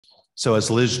So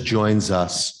as Liz joins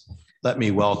us, let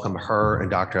me welcome her and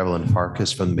Dr. Evelyn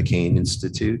Farkas from the McCain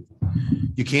Institute.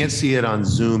 You can't see it on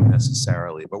Zoom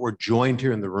necessarily, but we're joined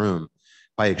here in the room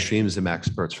by extremism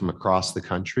experts from across the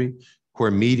country who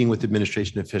are meeting with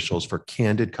administration officials for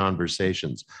candid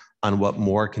conversations on what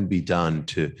more can be done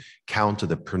to counter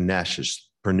the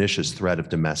pernicious threat of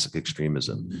domestic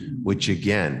extremism, which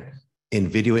again, in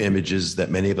video images that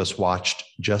many of us watched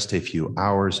just a few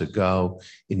hours ago,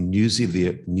 in news of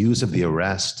the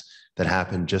arrest that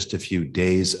happened just a few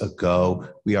days ago,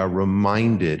 we are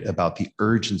reminded about the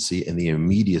urgency and the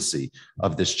immediacy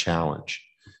of this challenge.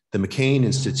 The McCain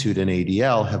Institute and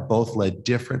ADL have both led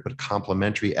different but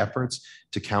complementary efforts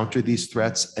to counter these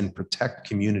threats and protect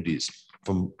communities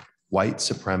from white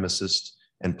supremacist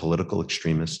and political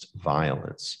extremist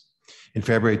violence. In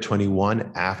February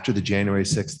 21, after the January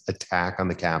 6th attack on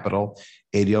the Capitol,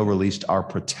 ADL released our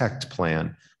Protect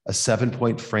Plan, a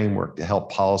 7-point framework to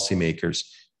help policymakers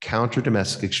counter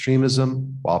domestic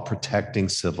extremism while protecting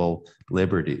civil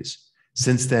liberties.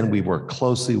 Since then, we worked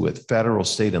closely with federal,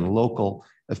 state, and local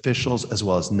officials, as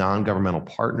well as non-governmental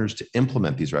partners to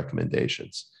implement these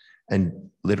recommendations. And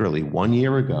literally 1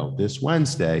 year ago, this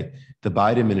Wednesday, the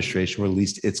Biden administration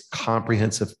released its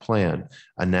comprehensive plan,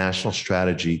 a national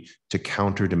strategy to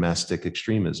counter domestic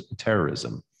extremism,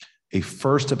 terrorism, a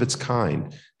first of its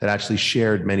kind that actually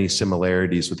shared many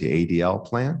similarities with the ADL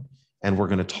plan. And we're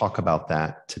going to talk about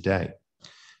that today.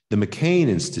 The McCain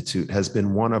Institute has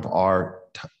been one of our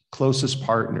closest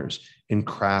partners in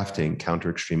crafting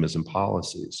counter-extremism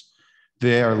policies.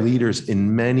 They are leaders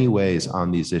in many ways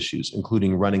on these issues,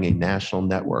 including running a national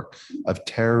network of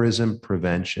terrorism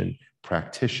prevention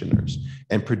practitioners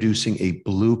and producing a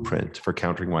blueprint for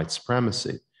countering white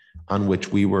supremacy, on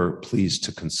which we were pleased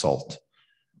to consult.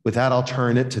 With that, I'll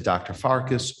turn it to Dr.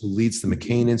 Farkas, who leads the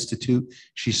McCain Institute.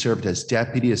 She served as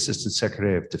Deputy Assistant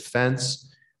Secretary of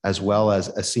Defense, as well as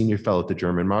a senior fellow at the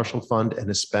German Marshall Fund, and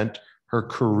has spent her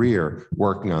career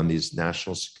working on these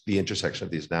the intersection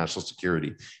of these national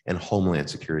security and homeland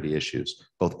security issues,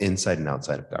 both inside and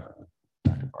outside of government.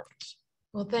 Dr. Farkas.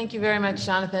 Well, thank you very much,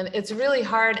 Jonathan. It's a really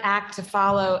hard act to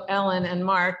follow Ellen and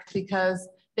Mark because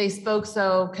they spoke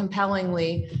so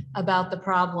compellingly about the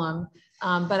problem.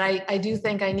 But I do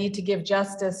think I need to give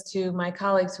justice to my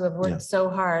colleagues who have worked so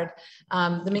hard.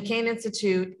 The McCain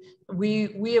Institute,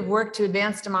 we have worked to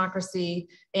advance democracy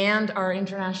and our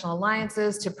international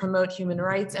alliances to promote human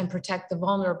rights and protect the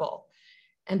vulnerable.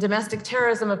 And domestic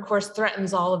terrorism, of course,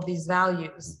 threatens all of these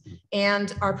values.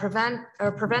 And our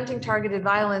Preventing Targeted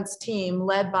Violence team,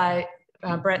 led by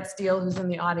Brett Steele, who's in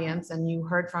the audience and you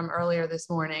heard from earlier this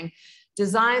morning,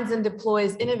 designs and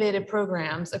deploys innovative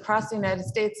programs across the United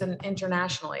States and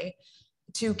internationally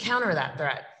to counter that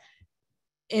threat.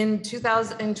 In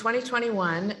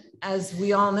 2021, as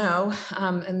we all know,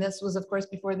 and this was of course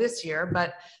before this year,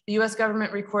 but the US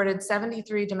government recorded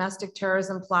 73 domestic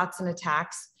terrorism plots and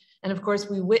attacks. And of course,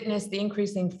 we witnessed the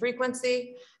increasing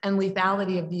frequency and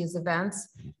lethality of these events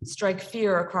strike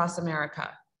fear across America.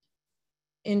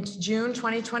 In June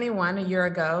 2021, a year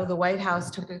ago, the White House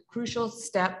took a crucial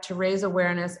step to raise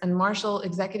awareness and marshal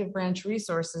executive branch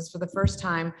resources for the first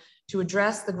time to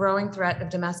address the growing threat of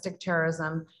domestic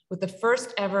terrorism with the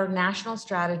first ever national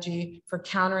strategy for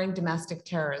countering domestic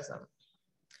terrorism.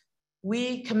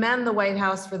 We commend the White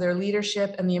House for their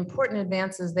leadership and the important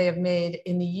advances they have made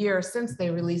in the year since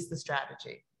they released the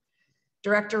strategy.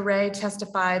 Director Wray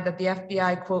testified that the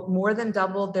FBI, quote, more than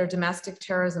doubled their domestic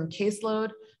terrorism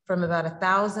caseload from about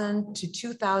 1,000 to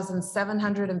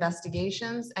 2,700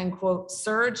 investigations and, quote,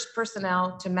 surged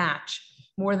personnel to match,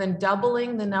 more than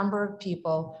doubling the number of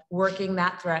people working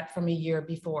that threat from a year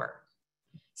before.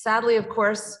 Sadly, of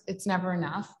course, it's never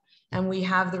enough. And we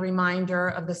have the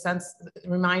reminder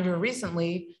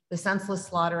recently, the senseless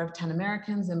slaughter of 10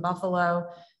 Americans in Buffalo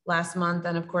last month,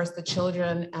 and of course, the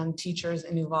children and teachers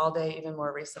in Uvalde even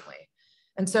more recently.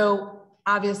 And so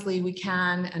obviously we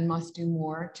can and must do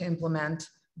more to implement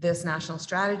this national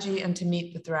strategy and to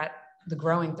meet the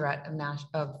growing threat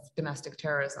of domestic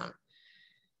terrorism.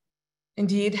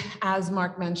 Indeed, as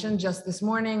Mark mentioned, just this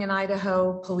morning in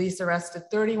Idaho, police arrested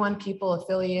 31 people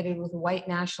affiliated with a white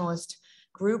nationalist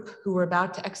group who were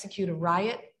about to execute a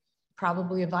riot,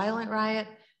 probably a violent riot,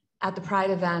 at the Pride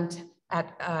event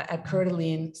at Coeur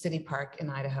d'Alene City Park in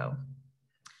Idaho.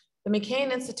 The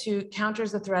McCain Institute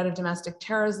counters the threat of domestic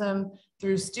terrorism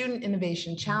through student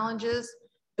innovation challenges,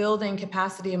 building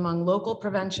capacity among local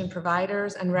prevention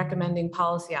providers, and recommending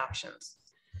policy options.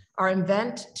 Our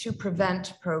Invent to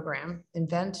Prevent program,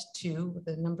 Invent2, with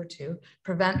the number 2,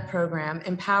 Prevent program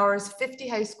empowers 50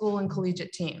 high school and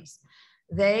collegiate teams.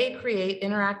 They create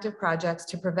interactive projects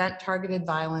to prevent targeted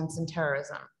violence and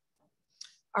terrorism.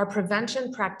 Our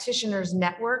Prevention Practitioners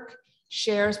Network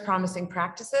shares promising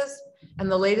practices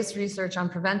and the latest research on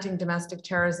preventing domestic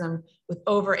terrorism with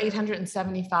over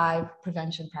 875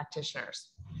 prevention practitioners.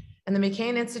 And the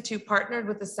McCain Institute partnered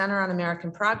with the Center on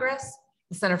American Progress,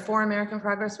 the Center for American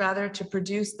Progress rather, to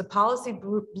produce the policy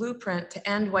blueprint to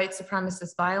end white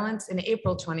supremacist violence in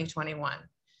April 2021.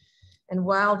 And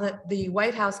while the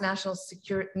White House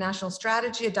National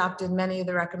Strategy adopted many of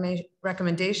the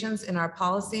recommendations in our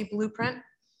policy blueprint,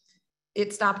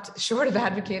 it stopped short of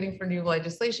advocating for new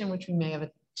legislation, which we may have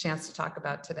a chance to talk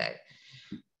about today.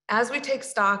 As we take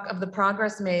stock of the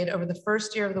progress made over the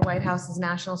first year of the White House's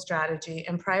national strategy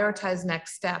and prioritize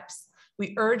next steps,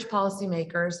 we urge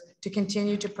policymakers to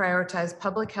continue to prioritize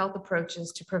public health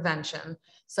approaches to prevention,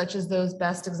 such as those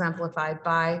best exemplified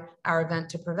by our Event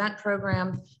to Prevent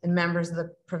program and members of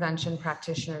the Prevention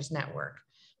Practitioners Network.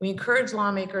 We encourage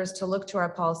lawmakers to look to our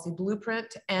policy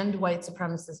blueprint to end white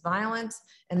supremacist violence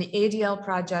and the ADL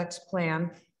project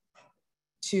plan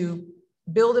to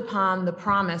build upon the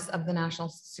promise of the national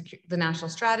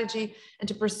strategy and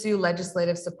to pursue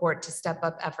legislative support to step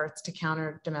up efforts to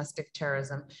counter domestic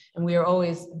terrorism. And we are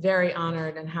always very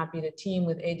honored and happy to team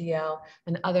with ADL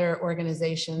and other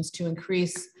organizations to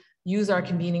use our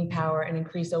convening power and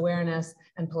increase awareness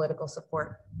and political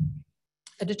support.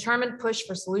 A determined push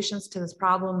for solutions to this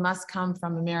problem must come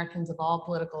from Americans of all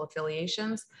political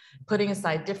affiliations, putting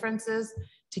aside differences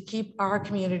to keep our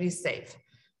communities safe.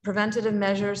 Preventative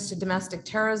measures to domestic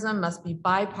terrorism must be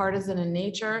bipartisan in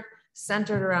nature,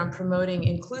 centered around promoting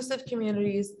inclusive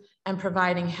communities and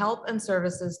providing help and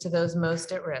services to those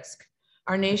most at risk.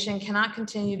 Our nation cannot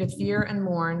continue to fear and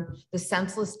mourn the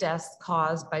senseless deaths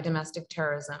caused by domestic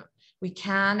terrorism. We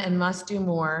can and must do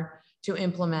more to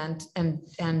implement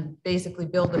and basically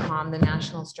build upon the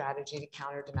national strategy to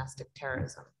counter domestic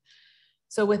terrorism.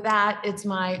 So with that, it's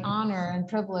my honor and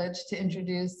privilege to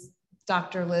introduce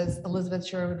Dr. Elizabeth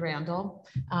Sherwood-Randall,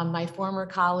 my former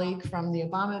colleague from the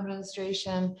Obama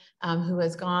administration, who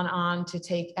has gone on to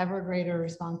take ever greater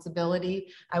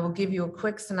responsibility. I will give you a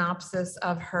quick synopsis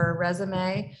of her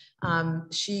resume.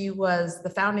 She was the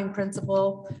founding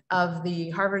principal of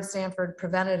the Harvard-Stanford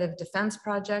Preventative Defense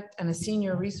Project and a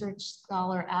senior research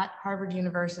scholar at Harvard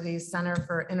University's Center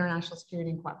for International Security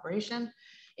and Cooperation.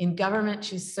 In government,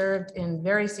 she served in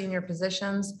very senior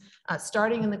positions.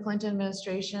 Starting in the Clinton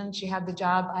administration, she had the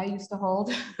job I used to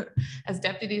hold as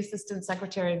Deputy Assistant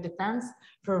Secretary of Defense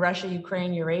for Russia,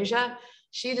 Ukraine, Eurasia.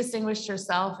 She distinguished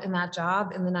herself in that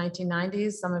job in the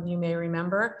 1990s, some of you may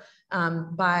remember,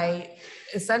 by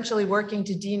essentially working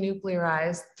to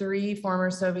denuclearize 3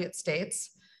 former Soviet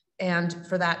states. And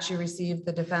for that, she received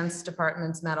the Defense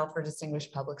Department's Medal for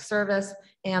Distinguished Public Service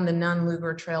and the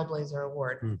Nunn-Lugar Trailblazer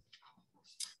Award.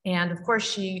 And of course,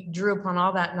 she drew upon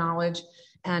all that knowledge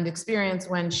and experience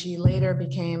when she later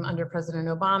became, under President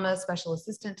Obama, Special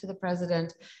Assistant to the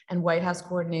President and White House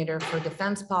Coordinator for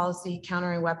Defense Policy,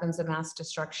 Countering Weapons of Mass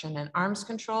Destruction and Arms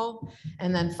Control.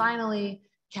 And then finally,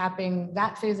 capping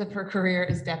that phase of her career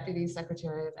as Deputy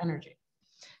Secretary of Energy.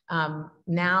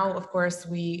 Now, of course,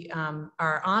 we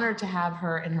are honored to have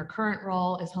her in her current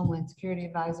role as Homeland Security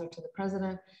Advisor to the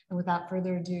President. And without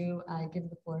further ado, I give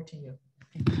the floor to you.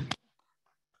 Thank you.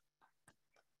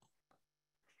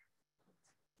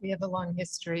 We have a long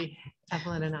history,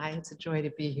 Evelyn and I. It's a joy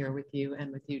to be here with you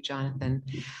and with you, Jonathan.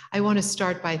 I want to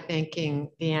start by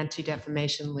thanking the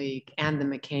Anti-Defamation League and the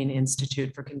McCain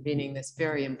Institute for convening this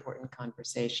very important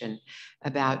conversation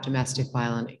about domestic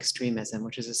violent extremism,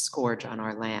 which is a scourge on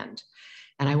our land.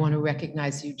 And I want to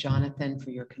recognize you, Jonathan,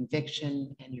 for your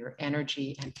conviction and your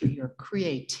energy and for your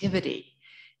creativity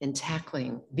in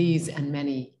tackling these and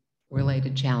many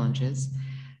related challenges,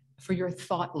 for your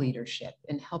thought leadership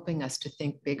in helping us to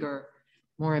think bigger,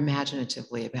 more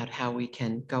imaginatively about how we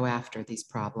can go after these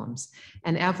problems.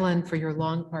 And Evelyn, for your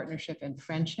long partnership and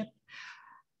friendship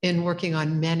in working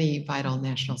on many vital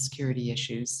national security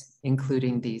issues,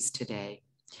 including these today.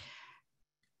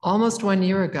 Almost 1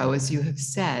 year ago, as you have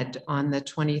said, on the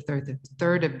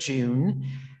 23rd of June,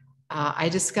 I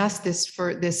discussed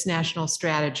this national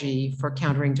strategy for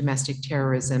countering domestic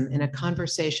terrorism in a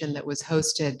conversation that was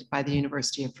hosted by the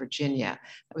University of Virginia.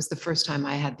 That was the first time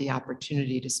I had the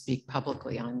opportunity to speak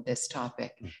publicly on this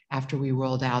topic after we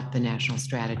rolled out the national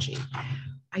strategy.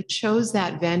 I chose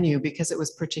that venue because it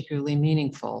was particularly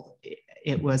meaningful.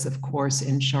 It was, of course,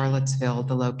 in Charlottesville,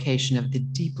 the location of the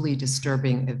deeply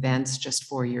disturbing events just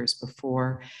 4 years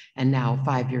before, and now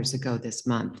 5 years ago this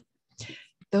month.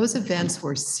 Those events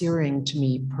were searing to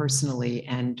me personally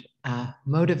and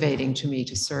motivating to me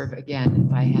to serve again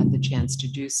if I had the chance to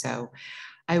do so.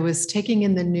 I was taking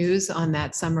in the news on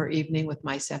that summer evening with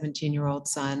my 17-year-old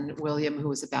son, William, who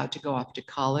was about to go off to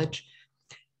college.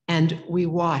 And we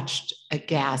watched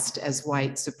aghast as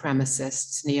white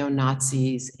supremacists,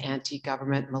 neo-Nazis,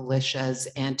 anti-government militias,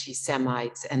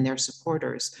 anti-Semites, and their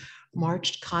supporters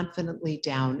marched confidently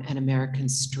down an American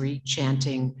street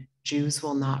chanting, "Jews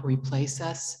will not replace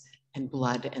us," and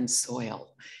 "blood and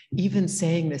soil." Even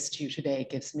saying this to you today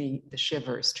gives me the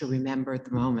shivers to remember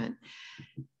the moment.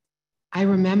 I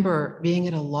remember being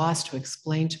at a loss to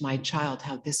explain to my child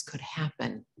how this could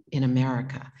happen in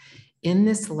America, in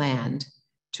this land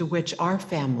to which our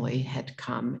family had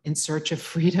come in search of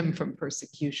freedom from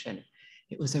persecution.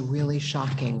 It was a really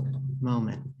shocking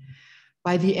moment.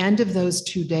 By the end of those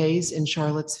 2 days in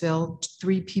Charlottesville,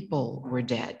 3 people were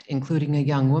dead, including a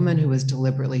young woman who was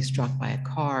deliberately struck by a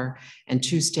car and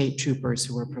 2 state troopers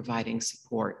who were providing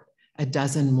support. A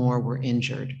dozen more were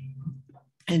injured.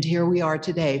 And here we are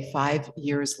today, 5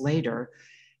 years later,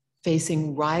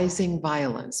 facing rising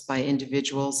violence by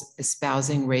individuals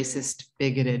espousing racist,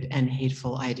 bigoted, and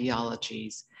hateful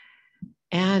ideologies.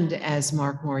 And as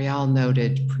Mark Morial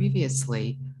noted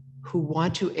previously, who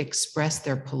want to express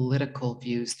their political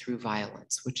views through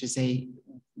violence, which is a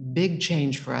big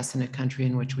change for us in a country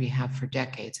in which we have for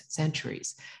decades and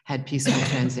centuries had peaceful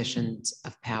transitions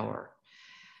of power.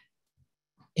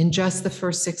 In just the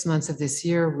first 6 months of this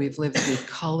year, we've lived through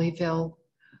Colleyville,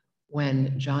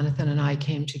 when Jonathan and I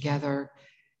came together,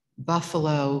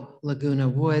 Buffalo, Laguna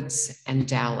Woods, and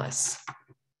Dallas.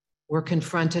 We're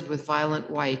confronted with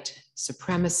violent white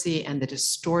supremacy and the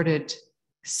distorted,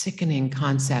 sickening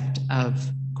concept of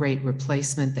great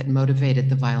replacement that motivated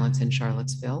the violence in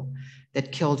Charlottesville,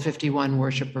 that killed 51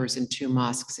 worshipers in 2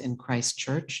 mosques in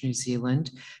Christchurch, New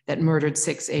Zealand, that murdered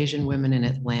 6 Asian women in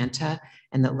Atlanta,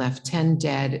 and that left 10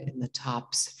 dead in the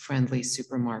Tops Friendly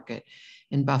supermarket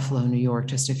in Buffalo, New York,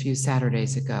 just a few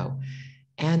Saturdays ago.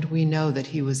 And we know that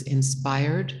he was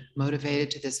inspired,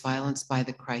 motivated to this violence by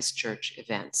the Christchurch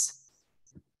events.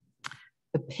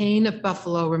 The pain of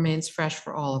Buffalo remains fresh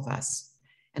for all of us,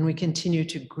 and we continue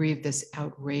to grieve this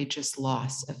outrageous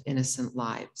loss of innocent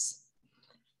lives.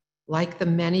 Like the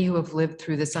many who have lived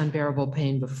through this unbearable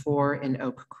pain before in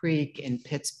Oak Creek, in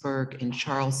Pittsburgh, in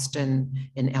Charleston,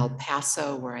 in El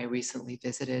Paso, where I recently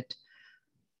visited,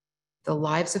 the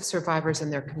lives of survivors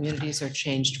and their communities are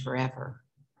changed forever.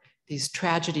 These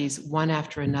tragedies, one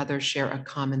after another, share a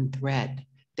common thread.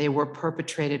 They were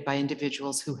perpetrated by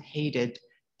individuals who hated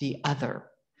the other,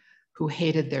 who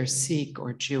hated their Sikh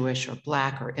or Jewish or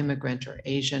Black or immigrant or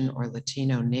Asian or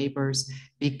Latino neighbors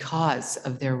because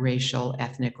of their racial,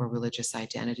 ethnic, or religious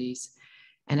identities,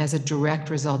 and as a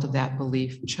direct result of that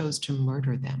belief, chose to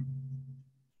murder them.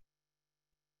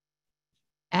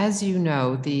 As you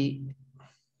know, the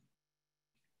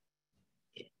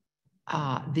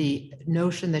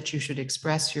notion that you should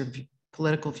express your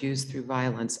political views through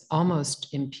violence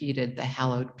almost impeded the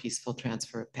hallowed peaceful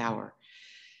transfer of power,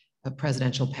 of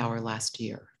presidential power last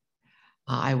year.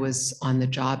 I was on the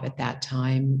job at that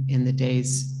time. In the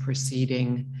days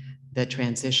preceding the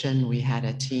transition, we had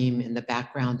a team in the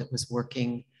background that was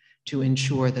working to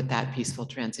ensure that that peaceful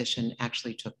transition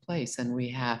actually took place. And we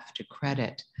have to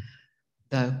credit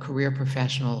the career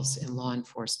professionals in law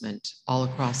enforcement all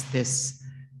across this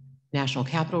National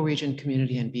Capital Region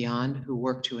community and beyond who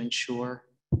worked to ensure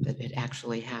that it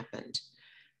actually happened.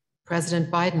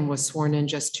 President Biden was sworn in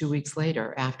just 2 weeks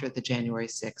later after the January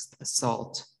 6th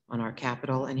assault on our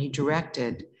Capitol, and he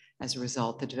directed, as a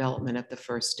result, the development of the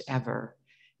first ever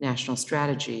national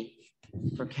strategy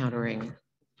for countering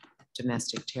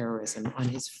domestic terrorism on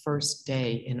his first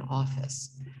day in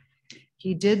office.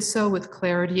 He did so with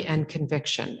clarity and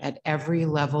conviction at every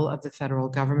level of the federal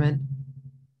government,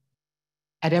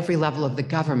 at every level of the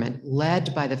government,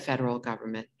 led by the federal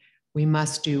government. We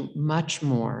must do much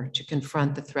more to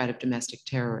confront the threat of domestic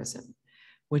terrorism,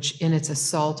 which in its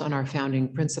assault on our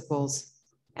founding principles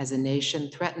as a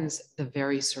nation threatens the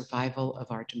very survival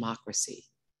of our democracy.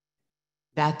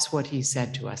 That's what he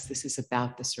said to us. This is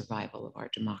about the survival of our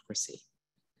democracy.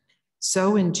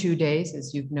 So in 2 days,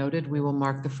 as you've noted, we will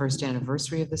mark the first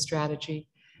anniversary of the strategy,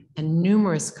 and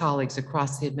numerous colleagues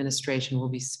across the administration will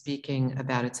be speaking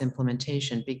about its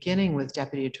implementation, beginning with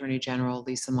Deputy Attorney General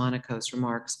Lisa Monaco's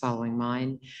remarks following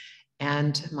mine,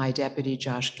 and my deputy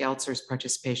Josh Geltzer's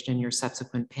participation in your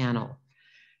subsequent panel.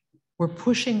 We're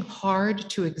pushing hard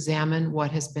to examine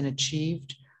what has been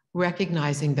achieved,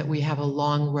 recognizing that we have a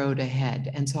long road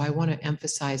ahead. And so I want to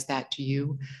emphasize that to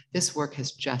you. This work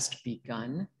has just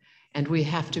begun, and we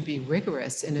have to be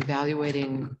rigorous in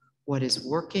evaluating what is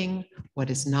working, what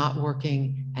is not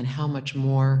working, and how much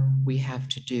more we have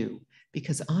to do.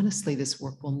 because honestly, this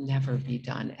work will never be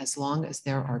done. As long as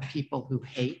there are people who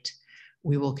hate,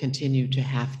 we will continue to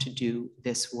have to do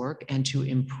this work and to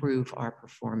improve our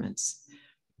performance.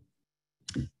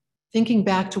 Thinking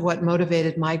back to what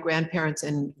motivated my grandparents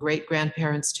and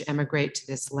great-grandparents to emigrate to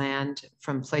this land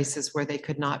from places where they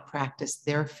could not practice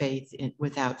their faith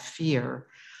without fear,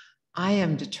 I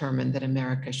am determined that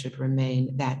America should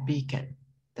remain that beacon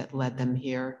that led them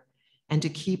here and to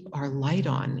keep our light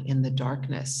on in the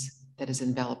darkness that is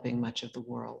enveloping much of the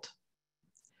world.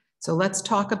 So let's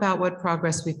talk about what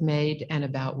progress we've made and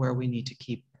about where we need to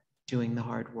keep doing the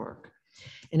hard work.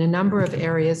 In a number of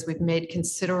areas, we've made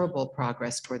considerable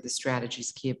progress toward the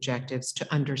strategy's key objectives: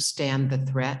 to understand the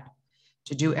threat,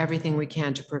 to do everything we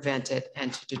can to prevent it,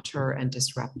 and to deter and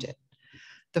disrupt it.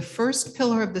 The first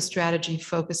pillar of the strategy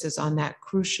focuses on that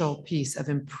crucial piece of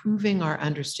improving our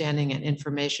understanding and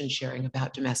information sharing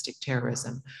about domestic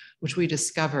terrorism, which we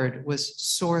discovered was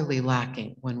sorely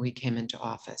lacking when we came into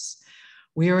office.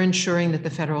 We are ensuring that the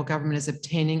federal government is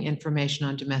obtaining information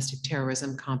on domestic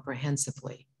terrorism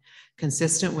comprehensively,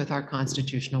 consistent with our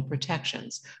constitutional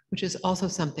protections, which is also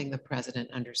something the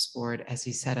president underscored as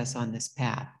he set us on this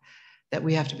path, that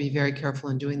we have to be very careful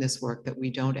in doing this work, that we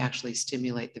don't actually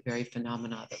stimulate the very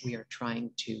phenomena that we are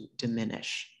trying to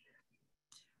diminish.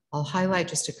 I'll highlight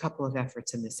just a couple of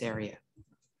efforts in this area.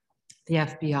 The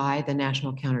FBI, the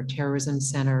National Counterterrorism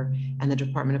Center, and the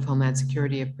Department of Homeland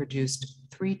Security have produced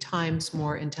 3 times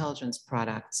more intelligence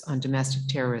products on domestic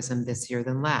terrorism this year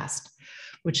than last,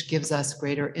 which gives us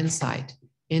greater insight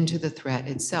into the threat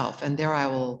itself. And there I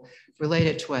will relate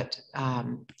it to what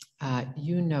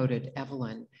you noted,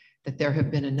 Evelyn, that there have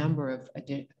been a number of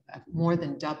more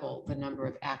than double the number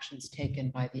of actions taken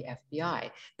by the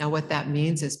FBI. Now, what that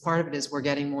means is part of it is we're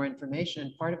getting more information,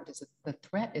 and part of it is that the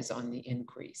threat is on the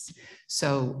increase.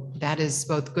 So that is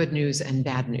both good news and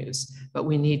bad news, but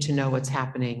we need to know what's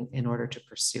happening in order to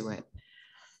pursue it.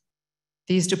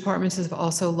 These departments have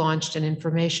also launched an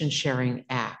information sharing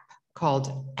app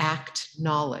called ACT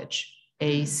Knowledge,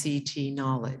 ACT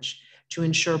Knowledge, to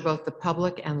ensure both the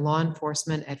public and law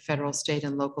enforcement at federal, state,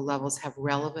 and local levels have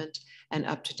relevant and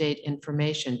up-to-date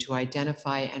information to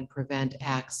identify and prevent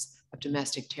acts of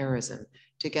domestic terrorism,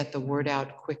 to get the word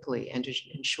out quickly and to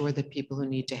ensure that people who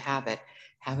need to have it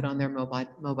on their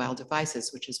mobile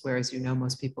devices, which is where, as you know,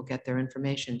 most people get their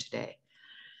information today.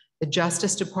 The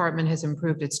Justice Department has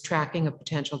improved its tracking of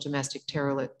potential domestic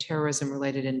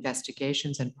terrorism-related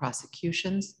investigations and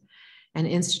prosecutions, and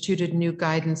instituted new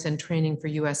guidance and training for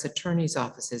U.S. attorneys'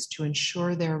 offices to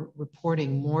ensure they're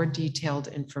reporting more detailed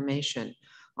information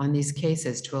on these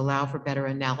cases to allow for better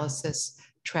analysis,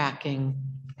 tracking,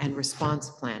 and response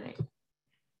planning.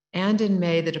 And in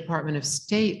May, the Department of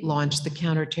State launched the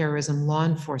Counterterrorism Law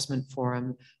Enforcement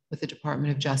Forum with the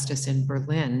Department of Justice in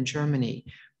Berlin, Germany,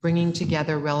 bringing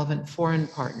together relevant foreign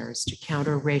partners to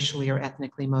counter racially or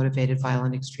ethnically motivated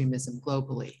violent extremism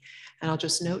globally. And I'll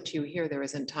just note to you here, there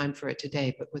isn't time for it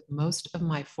today, but with most of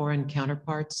my foreign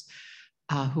counterparts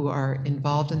who are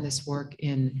involved in this work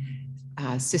in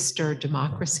sister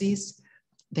democracies,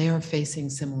 they are facing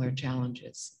similar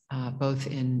challenges, both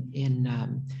in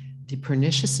the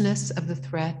perniciousness of the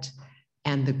threat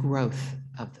and the growth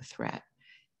of the threat.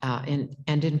 And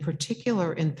in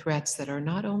particular in threats that are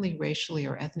not only racially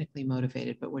or ethnically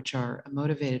motivated, but which are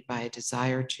motivated by a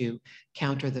desire to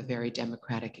counter the very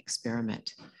democratic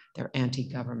experiment. They're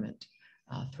anti-government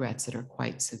threats that are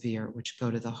quite severe, which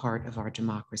go to the heart of our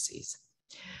democracies.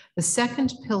 The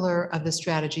second pillar of the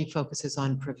strategy focuses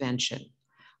on prevention.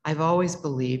 I've always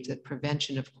believed that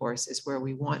prevention, of course, is where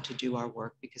we want to do our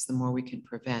work, because the more we can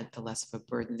prevent, the less of a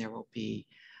burden there will be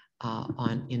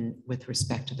with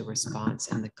respect to the response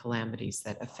and the calamities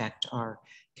that affect our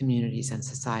communities and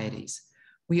societies.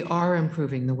 We are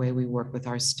improving the way we work with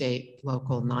our state,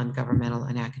 local, non-governmental,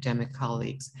 and academic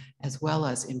colleagues, as well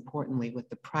as, importantly, with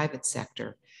the private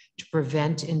sector, to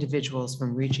prevent individuals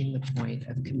from reaching the point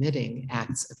of committing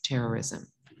acts of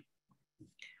terrorism.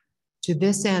 To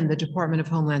this end, the Department of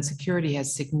Homeland Security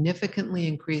has significantly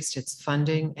increased its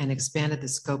funding and expanded the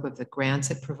scope of the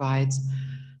grants it provides,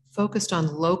 focused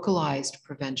on localized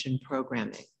prevention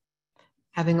programming.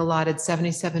 Having allotted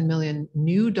 $77 million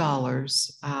new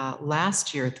dollars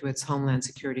last year through its Homeland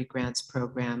Security Grants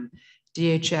Program,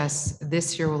 DHS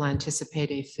this year will anticipate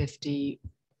a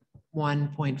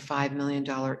 $51.5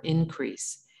 million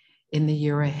increase in the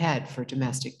year ahead for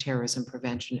domestic terrorism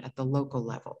prevention at the local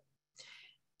level.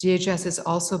 DHS is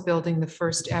also building the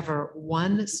first ever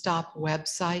one-stop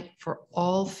website for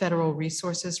all federal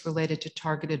resources related to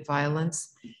targeted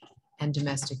violence and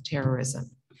domestic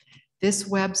terrorism. This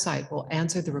website will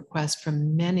answer the request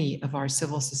from many of our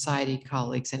civil society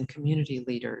colleagues and community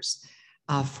leaders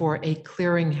for a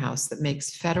clearinghouse that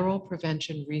makes federal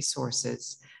prevention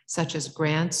resources, such as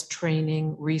grants,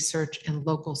 training, research, and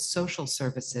local social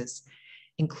services,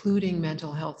 including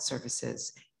mental health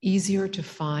services, easier to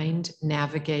find,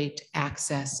 navigate,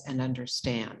 access, and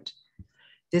understand.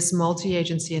 This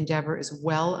multi-agency endeavor is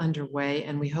well underway,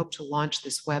 and we hope to launch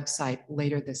this website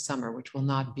later this summer, which will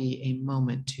not be a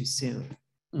moment too soon.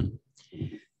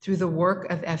 Through the work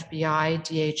of FBI,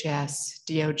 DHS,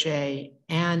 DOJ,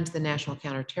 and the National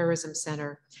Counterterrorism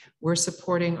Center, we're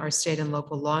supporting our state and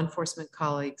local law enforcement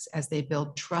colleagues as they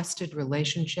build trusted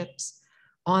relationships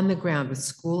on the ground with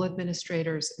school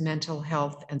administrators, mental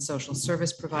health and social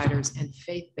service providers, and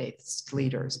faith-based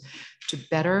leaders to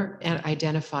better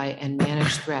identify and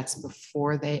manage threats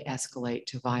before they escalate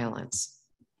to violence.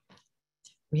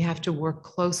 We have to work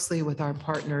closely with our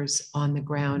partners on the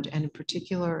ground, and in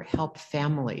particular, help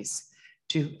families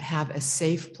to have a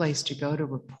safe place to go to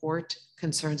report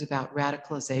concerns about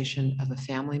radicalization of a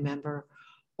family member,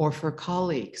 or for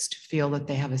colleagues to feel that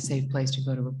they have a safe place to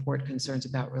go to report concerns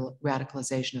about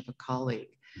radicalization of a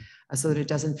colleague, so that it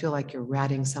doesn't feel like you're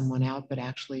ratting someone out, but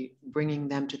actually bringing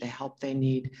them to the help they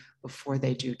need before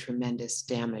they do tremendous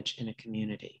damage in a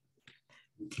community.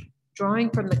 Drawing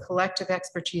from the collective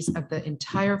expertise of the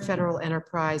entire federal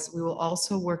enterprise, we will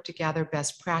also work to gather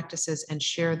best practices and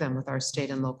share them with our state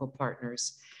and local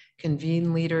partners,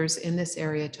 convene leaders in this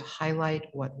area to highlight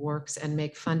what works, and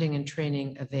make funding and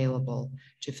training available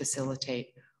to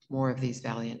facilitate more of these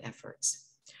valiant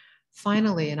efforts.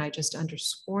 Finally, and I just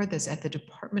underscore this, at the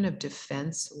Department of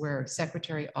Defense, where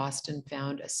Secretary Austin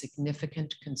found a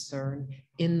significant concern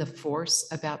in the force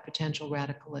about potential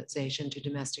radicalization to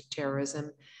domestic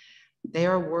terrorism, they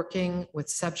are working with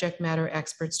subject matter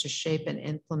experts to shape and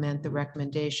implement the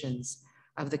recommendations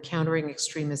of the Countering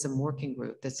Extremism Working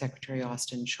Group that Secretary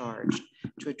Austin charged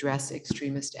to address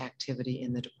extremist activity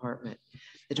in the department.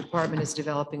 The department is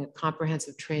developing a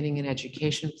comprehensive training and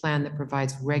education plan that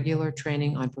provides regular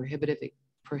training on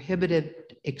prohibited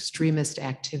extremist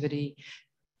activity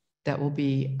that will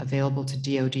be available to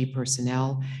DoD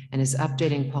personnel, and is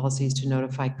updating policies to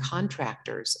notify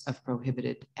contractors of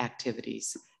prohibited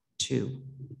activities too.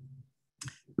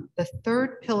 The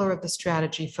third pillar of the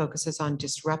strategy focuses on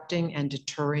disrupting and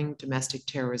deterring domestic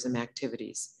terrorism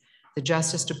activities. The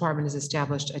Justice Department has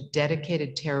established a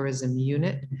dedicated terrorism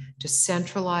unit to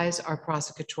centralize our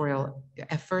prosecutorial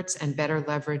efforts and better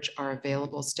leverage our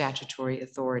available statutory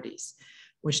authorities,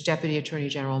 which Deputy Attorney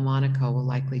General Monaco will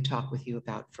likely talk with you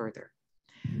about further.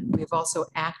 We have also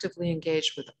actively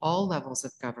engaged with all levels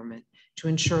of government to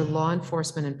ensure law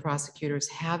enforcement and prosecutors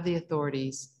have the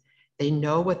authorities. They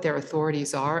know what their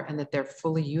authorities are, and that they're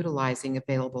fully utilizing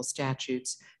available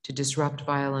statutes to disrupt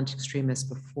violent extremists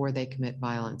before they commit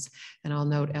violence. And I'll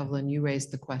note, Evelyn, you raised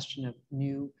the question of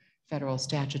new federal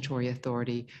statutory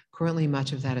authority. Currently,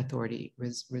 much of that authority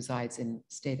resides in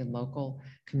state and local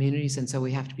communities, and so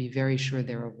we have to be very sure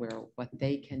they're aware of what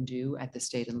they can do at the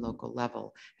state and local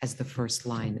level as the first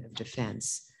line of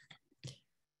defense.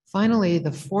 Finally,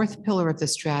 the fourth pillar of the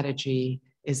strategy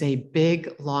is a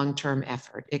big long-term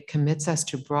effort. It commits us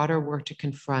to broader work to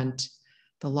confront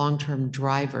the long-term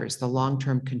drivers, the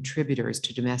long-term contributors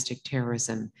to domestic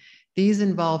terrorism. These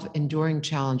involve enduring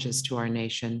challenges to our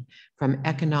nation, from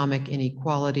economic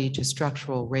inequality to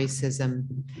structural racism,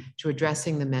 to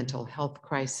addressing the mental health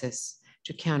crisis,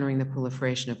 to countering the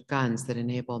proliferation of guns that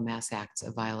enable mass acts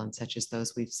of violence, such as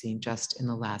those we've seen just in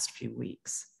the last few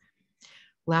weeks.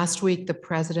 Last week, the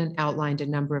president outlined a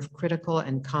number of critical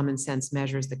and common sense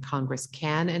measures that Congress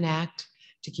can enact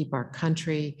to keep our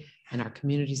country and our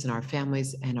communities and our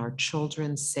families and our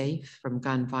children safe from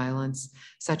gun violence,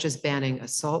 such as banning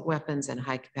assault weapons and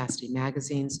high-capacity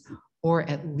magazines, or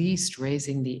at least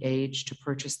raising the age to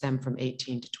purchase them from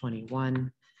 18 to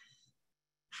 21.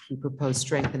 We propose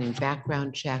strengthening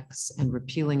background checks and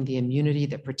repealing the immunity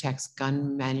that protects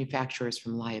gun manufacturers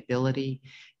from liability,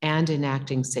 and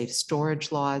enacting safe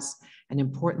storage laws, and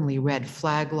importantly, red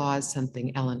flag laws,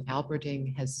 something Ellen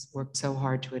Alberding has worked so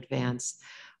hard to advance,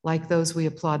 like those we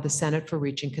applaud the Senate for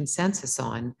reaching consensus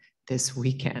on this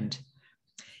weekend.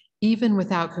 Even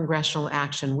without congressional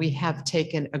action, we have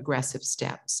taken aggressive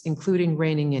steps, including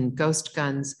reining in ghost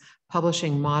guns,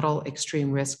 publishing model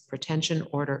extreme risk protection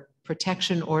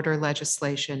order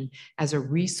legislation as a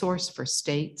resource for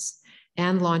states,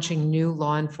 and launching new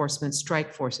law enforcement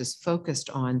strike forces focused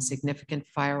on significant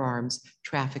firearms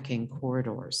trafficking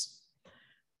corridors.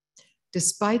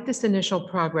 Despite this initial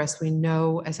progress, we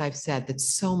know, as I've said, that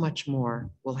so much more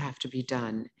will have to be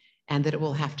done, and that it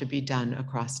will have to be done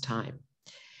across time.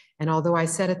 And although I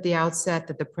said at the outset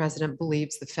that the president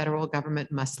believes the federal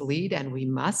government must lead, and we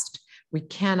must, we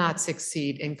cannot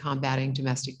succeed in combating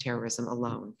domestic terrorism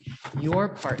alone. Your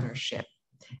partnership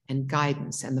and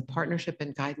guidance, and the partnership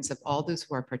and guidance of all those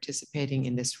who are participating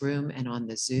in this room and on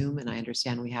the Zoom, and I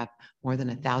understand we have more than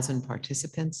 1,000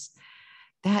 participants,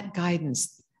 that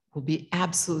guidance will be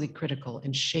absolutely critical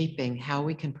in shaping how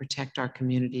we can protect our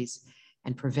communities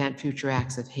and prevent future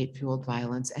acts of hate-fueled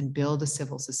violence and build a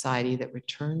civil society that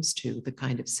returns to the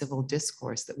kind of civil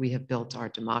discourse that we have built our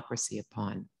democracy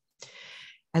upon.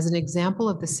 As an example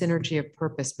of the synergy of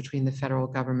purpose between the federal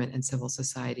government and civil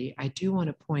society, I do want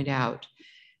to point out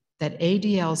that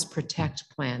ADL's Protect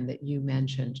Plan that you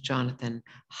mentioned, Jonathan,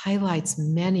 highlights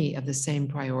many of the same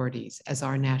priorities as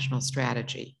our national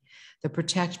strategy. The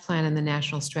Protect Plan and the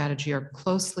national strategy are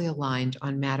closely aligned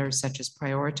on matters such as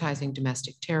prioritizing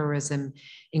domestic terrorism,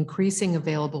 increasing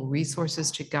available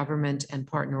resources to government and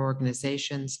partner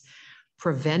organizations,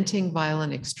 preventing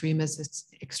violent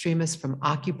extremists from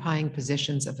occupying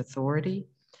positions of authority,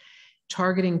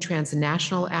 targeting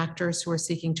transnational actors who are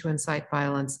seeking to incite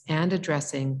violence, and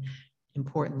addressing,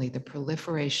 importantly, the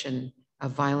proliferation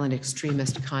of violent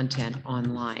extremist content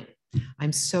online.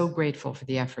 I'm so grateful for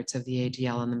the efforts of the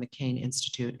ADL and the McCain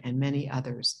Institute and many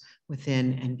others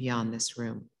within and beyond this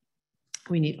room.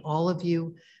 We need all of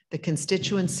you, the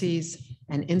constituencies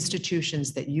and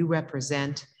institutions that you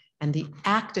represent, and the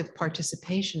active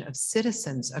participation of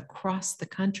citizens across the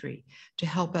country to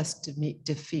help us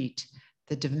defeat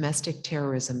the domestic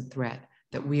terrorism threat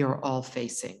that we are all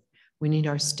facing. We need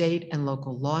our state and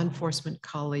local law enforcement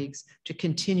colleagues to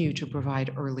continue to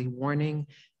provide early warning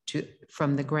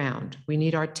from the ground. We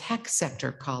need our tech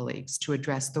sector colleagues to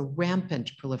address the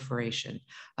rampant proliferation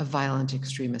of violent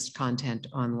extremist content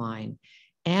online.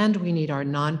 And we need our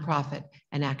nonprofit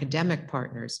and academic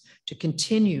partners to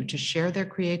continue to share their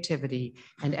creativity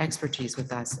and expertise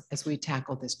with us as we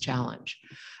tackle this challenge.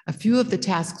 A few of the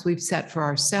tasks we've set for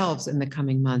ourselves in the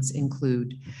coming months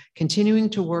include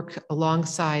continuing to work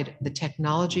alongside the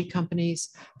technology companies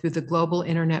through the Global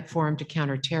Internet Forum to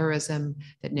Counter Terrorism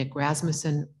that Nick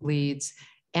Rasmussen leads,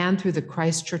 and through the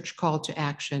Christchurch Call to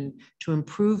Action to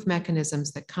improve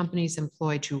mechanisms that companies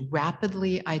employ to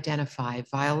rapidly identify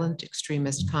violent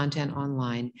extremist content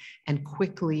online and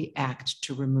quickly act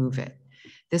to remove it.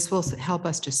 This will help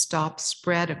us to stop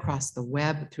spread across the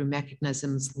web through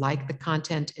mechanisms like the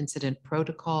Content Incident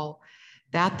Protocol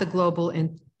that the Global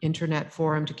Internet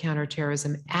Forum to Counter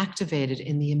Terrorism activated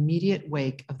in the immediate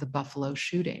wake of the Buffalo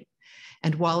shooting.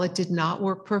 And while it did not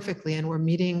work perfectly, and we're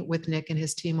meeting with Nick and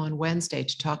his team on Wednesday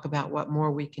to talk about what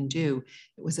more we can do,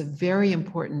 it was a very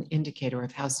important indicator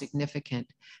of how significant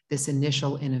this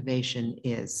initial innovation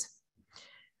is.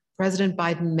 President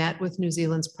Biden met with New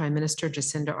Zealand's Prime Minister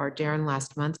Jacinda Ardern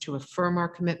last month to affirm our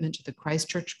commitment to the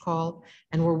Christchurch Call,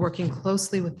 and we're working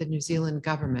closely with the New Zealand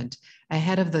government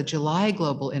ahead of the July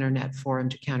Global Internet Forum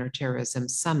to Counter Terrorism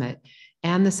Summit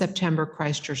and the September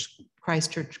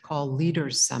Christchurch Call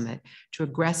Leaders Summit to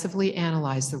aggressively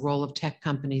analyze the role of tech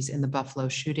companies in the Buffalo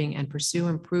shooting and pursue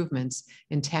improvements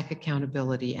in tech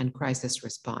accountability and crisis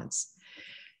response.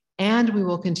 And we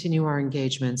will continue our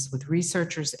engagements with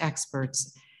researchers,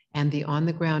 experts, and the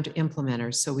on-the-ground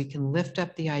implementers so we can lift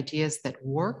up the ideas that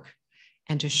work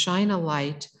and to shine a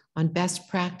light on best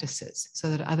practices so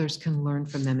that others can learn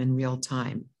from them in real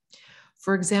time.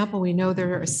 For example, we know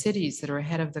there are cities that are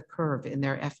ahead of the curve in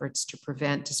their efforts to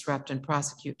prevent, disrupt, and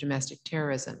prosecute domestic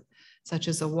terrorism, such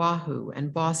as Oahu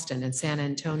and Boston and San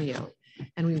Antonio.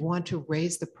 And we want to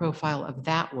raise the profile of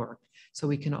that work so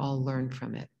we can all learn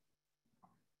from it.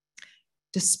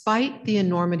 Despite the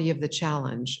enormity of the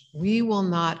challenge, we will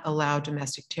not allow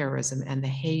domestic terrorism and the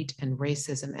hate and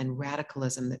racism and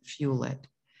radicalism that fuel it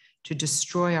to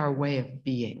destroy our way of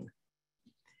being.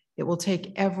 It will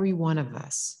take every one of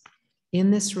us in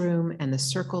this room and the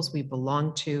circles we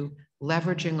belong to,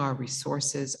 leveraging our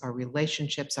resources, our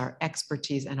relationships, our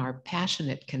expertise, and our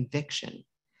passionate conviction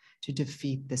to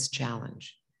defeat this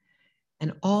challenge.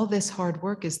 And all this hard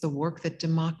work is the work that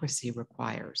democracy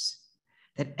requires.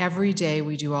 That every day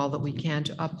we do all that we can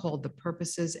to uphold the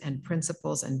purposes and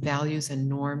principles and values and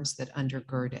norms that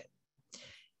undergird it.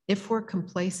 If we're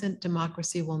complacent,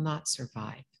 democracy will not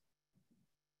survive.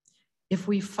 If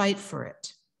we fight for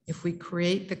it, if we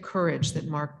create the courage that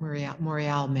Mark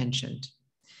Morial mentioned,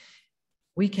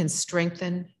 we can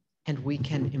strengthen and we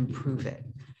can improve it.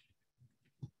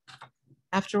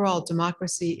 After all,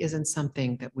 democracy isn't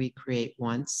something that we create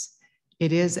once.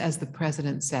 It is, as the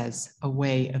president says, a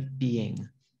way of being,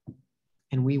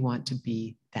 and we want to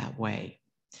be that way.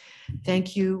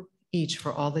 Thank you each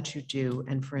for all that you do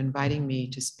and for inviting me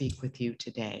to speak with you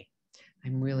today.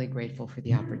 I'm really grateful for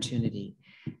the opportunity.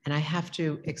 And I have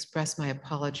to express my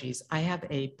apologies. I have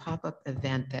a pop-up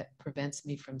event that prevents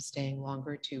me from staying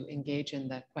longer to engage in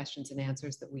the questions and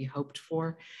answers that we hoped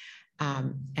for.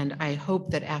 And I hope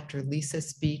that after Lisa's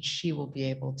speech, she will be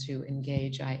able to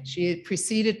engage. She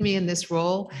preceded me in this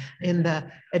role in the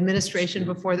administration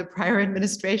before the prior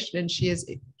administration, and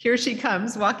here she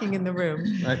comes walking in the room,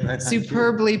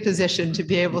 superbly positioned to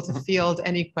be able to field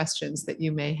any questions that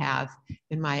you may have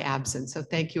in my absence. So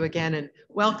thank you again, and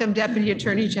welcome Deputy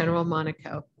Attorney General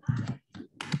Monaco.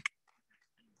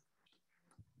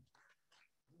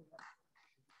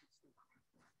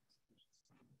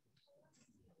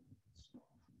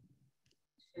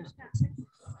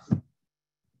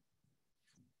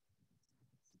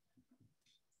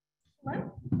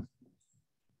 Hello.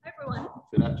 Hi, everyone.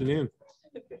 Good afternoon.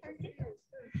 Good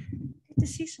to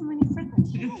see so many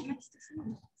friends. Nice to see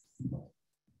you.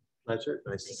 Pleasure.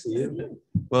 Nice to see you.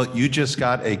 Well, you just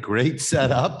got a great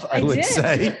setup, I would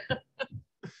say.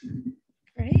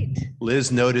 Great.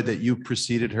 Liz noted that you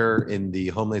preceded her in the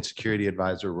Homeland Security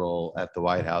Advisor role at the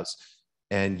White House,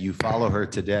 and you follow her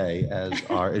today as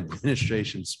our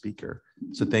administration speaker.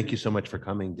 So thank you so much for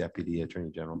coming, Deputy Attorney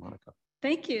General Monaco.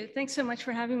 Thank you. Thanks so much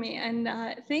for having me. And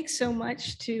thanks so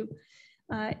much to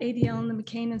ADL and the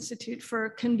McCain Institute for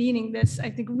convening this,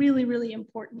 I think, really, really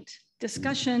important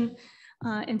discussion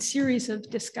and series of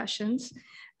discussions.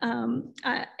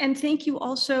 And thank you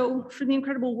also for the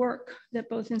incredible work that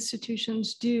both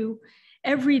institutions do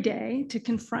every day to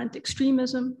confront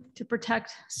extremism, to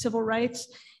protect civil rights,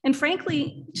 and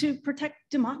frankly, to protect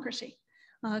democracy,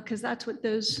 because that's what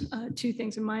those two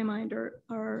things in my mind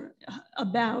are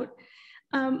about.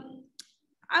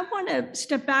 I want to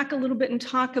step back a little bit and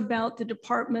talk about the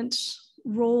department's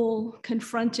role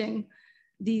confronting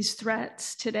these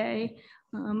threats today.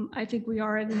 I think we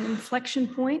are at an inflection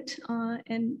point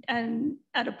and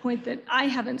at a point that I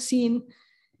haven't seen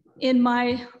in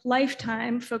my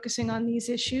lifetime focusing on these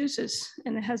issues,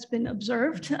 and it has been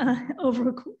observed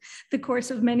over the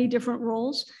course of many different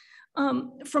roles.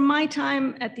 From my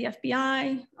time at the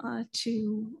FBI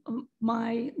to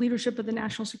my leadership of the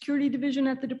National Security Division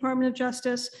at the Department of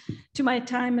Justice, to my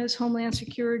time as Homeland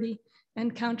Security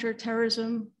and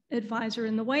Counterterrorism Advisor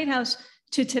in the White House,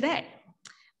 to today,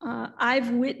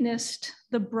 I've witnessed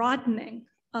the broadening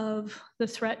of the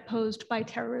threat posed by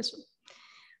terrorism.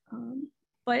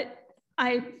 But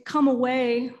I come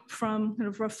away from kind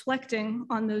of reflecting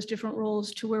on those different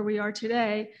roles to where we are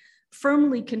today,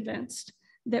 firmly convinced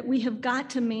that we have got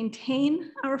to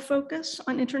maintain our focus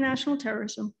on international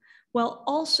terrorism while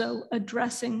also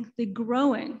addressing the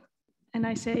growing, and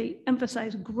I say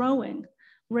emphasize growing,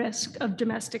 risk of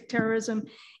domestic terrorism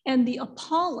and the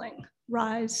appalling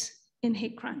rise in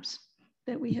hate crimes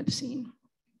that we have seen.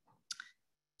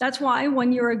 That's why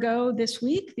 1 year ago this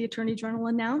week, the Attorney General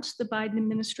announced the Biden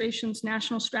administration's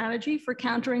national strategy for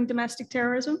countering domestic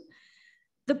terrorism.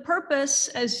 The purpose,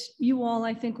 as you all,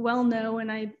 I think, well know,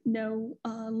 and I know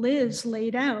Liz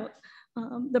laid out,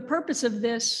 the purpose of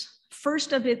this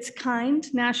first of its kind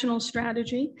national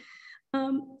strategy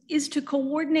is to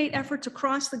coordinate efforts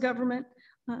across the government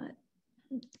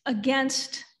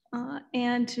against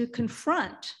and to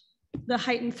confront the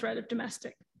heightened threat of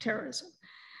domestic terrorism.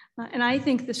 And I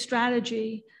think the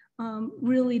strategy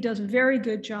really does a very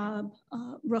good job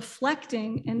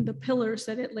reflecting, and the pillars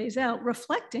that it lays out,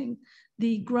 reflecting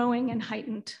the growing and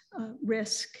heightened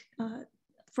risk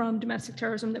from domestic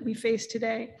terrorism that we face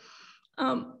today.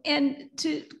 And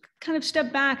to kind of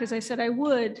step back, as I said I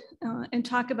would, and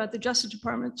talk about the Justice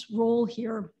Department's role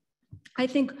here, I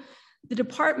think the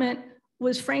department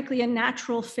was frankly a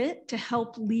natural fit to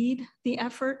help lead the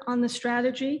effort on the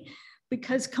strategy,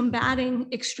 because combating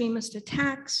extremist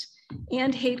attacks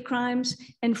and hate crimes,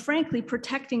 and frankly,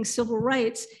 protecting civil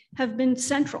rights have been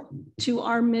central to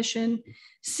our mission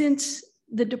since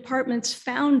the department's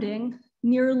founding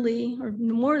nearly, or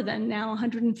more than now,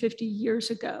 150 years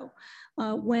ago,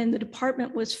 when the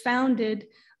department was founded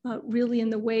really in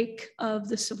the wake of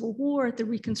the Civil War, at the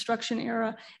Reconstruction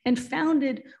era, and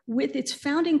founded with its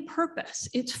founding purpose,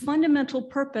 its fundamental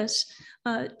purpose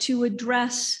to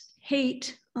address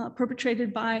hate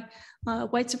perpetrated by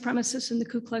white supremacists in the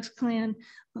Ku Klux Klan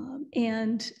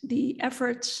and the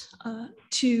efforts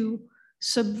to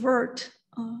subvert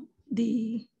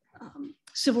the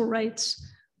civil rights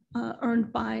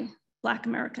earned by Black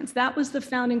Americans. That was the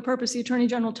founding purpose. The Attorney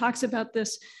General talks about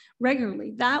this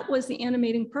regularly. That was the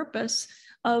animating purpose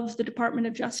of the Department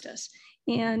of Justice.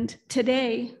 And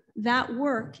today, that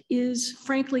work is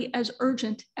frankly as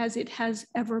urgent as it has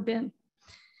ever been.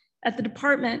 At the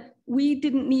department, we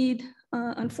didn't need,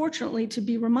 unfortunately, to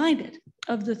be reminded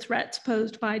of the threats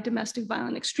posed by domestic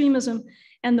violent extremism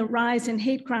and the rise in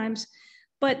hate crimes,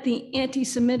 but the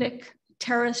anti-Semitic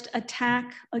terrorist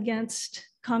attack against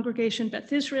Congregation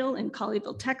Beth Israel in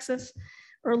Colleyville, Texas,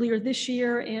 earlier this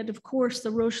year, and of course,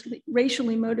 the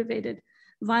racially motivated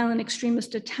violent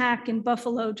extremist attack in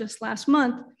Buffalo just last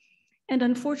month, and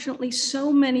unfortunately,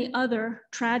 so many other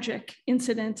tragic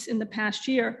incidents in the past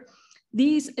year.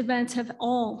 These events have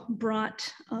all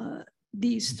brought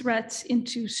these threats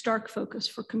into stark focus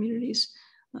for communities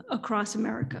across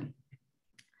America.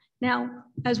 Now,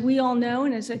 as we all know,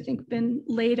 and as I think been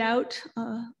laid out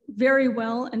very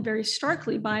well and very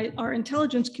starkly by our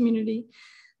intelligence community,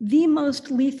 the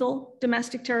most lethal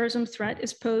domestic terrorism threat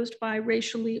is posed by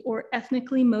racially or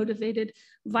ethnically motivated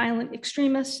violent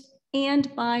extremists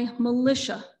and by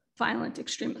militia violent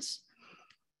extremists.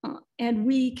 And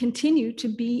we continue to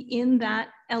be in that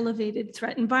elevated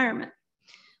threat environment.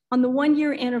 On the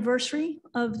 1-year anniversary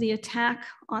of the attack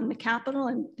on the Capitol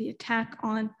and the attack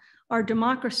on our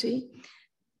democracy,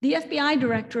 the FBI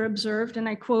director observed, and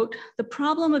I quote, "The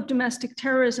problem of domestic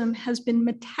terrorism has been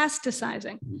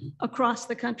metastasizing across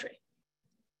the country,"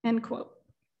 end quote.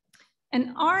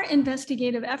 And our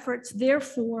investigative efforts,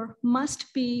 therefore,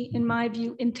 must be, in my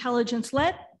view,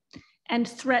 intelligence-led and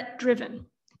threat-driven,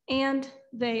 and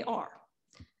they are.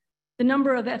 The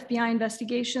number of FBI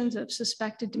investigations of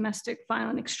suspected domestic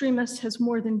violent extremists has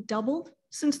more than doubled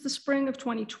since the spring of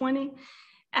 2020,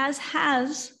 as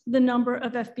has the number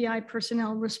of FBI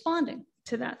personnel responding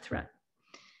to that threat.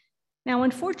 Now,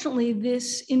 unfortunately,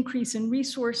 this increase in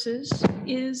resources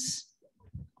is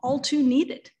all too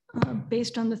needed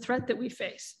based on the threat that we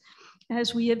face,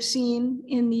 as we have seen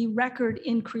in the record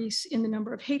increase in the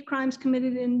number of hate crimes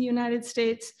committed in the United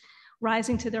States,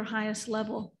 rising to their highest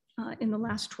level in the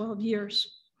last 12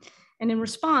 years. And in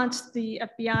response, the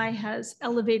FBI has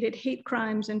elevated hate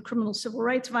crimes and criminal civil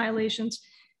rights violations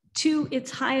to its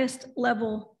highest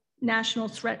level national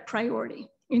threat priority,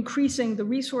 increasing the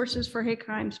resources for hate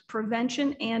crimes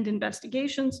prevention and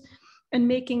investigations, and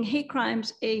making hate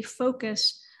crimes a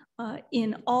focus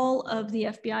in all of the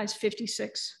FBI's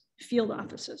 56 field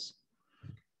offices.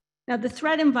 Now, the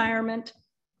threat environment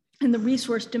and the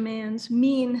resource demands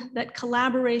mean that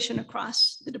collaboration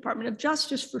across the Department of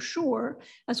Justice, for sure,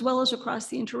 as well as across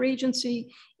the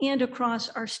interagency and across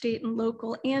our state and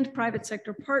local and private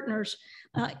sector partners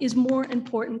is more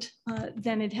important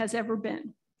than it has ever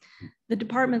been. The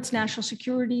department's national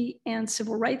security and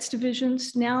civil rights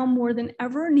divisions now more than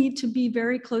ever need to be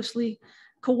very closely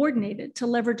coordinated to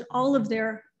leverage all of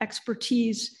their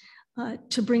expertise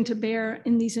to bring to bear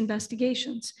in these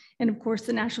investigations. And of course,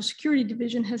 the National Security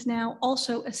Division has now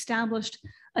also established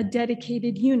a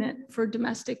dedicated unit for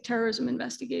domestic terrorism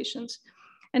investigations.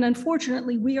 And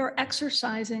unfortunately, we are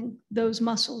exercising those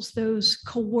muscles, those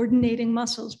coordinating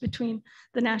muscles between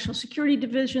the National Security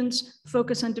Division's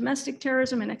focus on domestic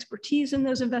terrorism and expertise in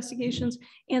those investigations,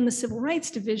 and the Civil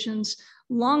Rights Division's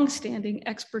longstanding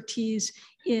expertise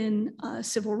in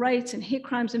civil rights and hate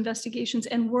crimes investigations,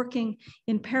 and working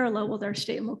in parallel with our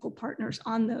state and local partners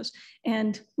on those.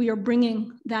 And we are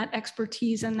bringing that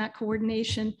expertise and that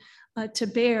coordination to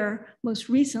bear most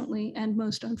recently and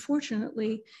most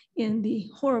unfortunately in the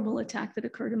horrible attack that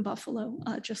occurred in Buffalo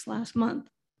just last month.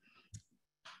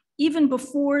 Even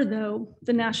before, though,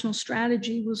 the national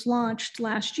strategy was launched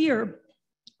last year,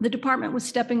 the department was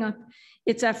stepping up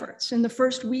its efforts. In the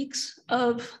first weeks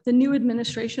of the new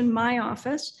administration, my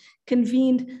office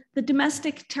convened the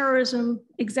Domestic Terrorism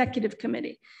Executive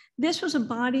Committee. This was a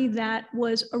body that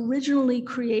was originally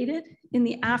created in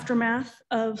the aftermath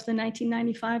of the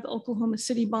 1995 Oklahoma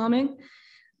City bombing.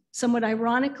 Somewhat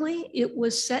ironically, it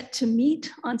was set to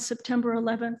meet on September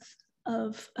 11th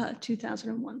of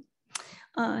 2001.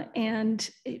 And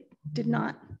it did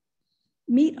not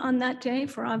meet on that day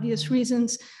for obvious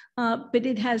reasons, but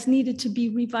it has needed to be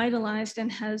revitalized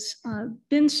and has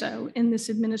been so in this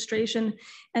administration.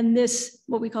 And this,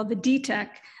 what we call the DTEC,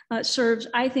 serves,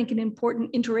 I think, an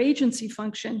important interagency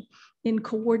function in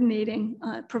coordinating,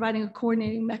 providing a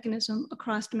coordinating mechanism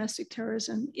across domestic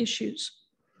terrorism issues.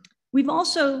 We've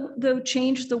also, though,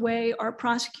 changed the way our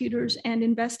prosecutors and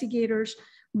investigators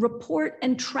report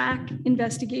and track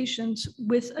investigations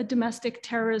with a domestic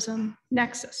terrorism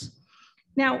nexus.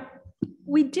 Now,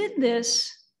 we did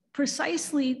this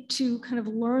precisely to kind of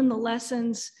learn the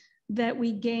lessons that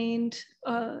we gained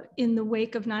in the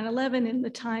wake of 9/11 in the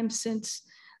time since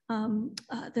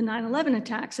the 9/11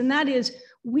 attacks. And that is,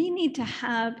 we need to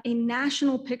have a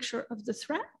national picture of the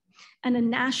threat and a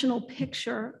national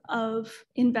picture of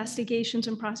investigations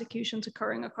and prosecutions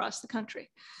occurring across the country.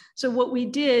 So what we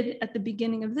did at the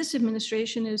beginning of this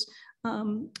administration is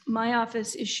my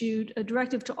office issued a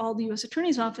directive to all the US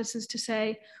attorney's offices to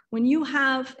say, when you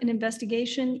have an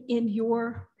investigation in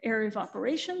your area of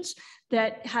operations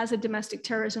that has a domestic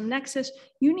terrorism nexus,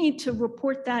 you need to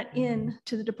report that in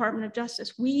to the Department of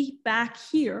Justice. We back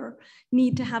here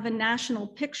need to have a national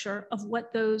picture of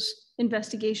what those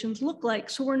investigations look like.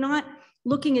 So we're not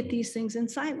looking at these things in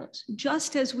silos,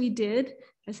 just as we did,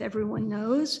 as everyone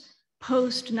knows,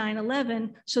 post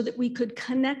 9/11, so that we could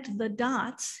connect the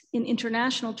dots in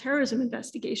international terrorism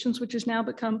investigations, which has now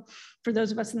become, for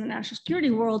those of us in the national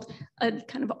security world, a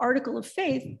kind of article of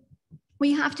faith.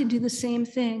 We have to do the same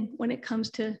thing when it comes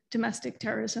to domestic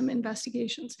terrorism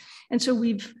investigations. And so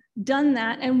we've done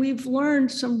that, and we've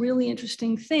learned some really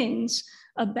interesting things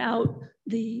about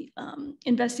the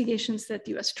investigations that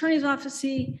the US Attorney's Office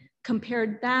see,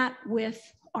 compared that with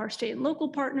our state and local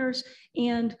partners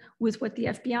and with what the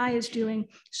FBI is doing.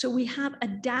 So we have a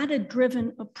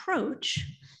data-driven approach,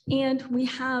 and we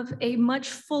have a much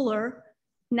fuller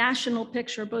national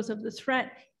picture, both of the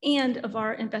threat and of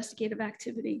our investigative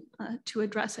activity to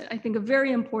address it. I think a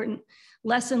very important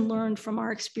lesson learned from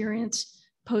our experience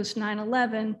post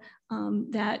 9/11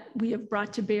 that we have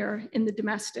brought to bear in the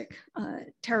domestic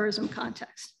terrorism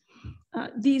context.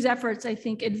 These efforts, I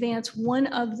think, advance one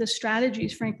of the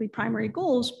strategy's, frankly, primary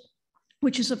goals,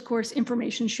 which is, of course,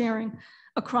 information sharing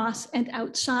across and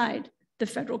outside the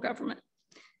federal government.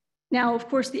 Now, of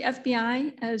course, the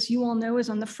FBI, as you all know, is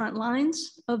on the front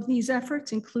lines of these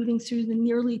efforts, including through the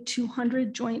nearly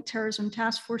 200 joint terrorism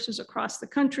task forces across the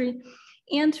country,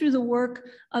 and through the work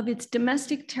of its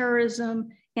domestic terrorism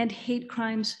and hate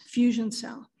crimes fusion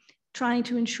cell, trying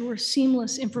to ensure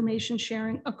seamless information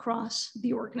sharing across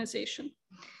the organization.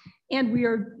 And we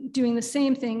are doing the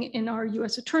same thing in our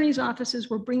US attorney's offices.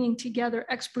 We're bringing together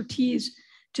expertise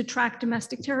to track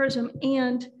domestic terrorism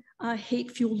and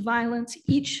hate-fueled violence.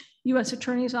 Each US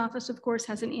attorney's office, of course,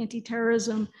 has an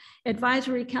anti-terrorism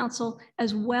advisory council,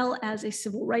 as well as a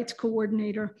civil rights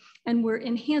coordinator. And we're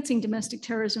enhancing domestic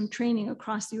terrorism training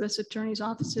across the US attorney's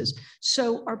offices,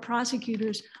 so our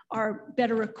prosecutors are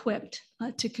better equipped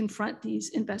to confront these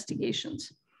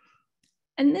investigations.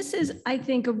 And this is, I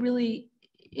think, a really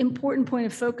important point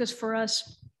of focus for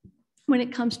us when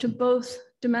it comes to both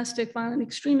domestic violent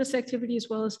extremist activity as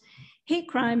well as hate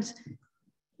crimes.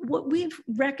 What we've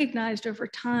recognized over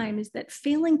time is that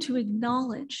failing to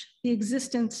acknowledge the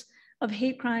existence of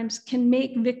hate crimes can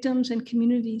make victims and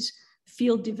communities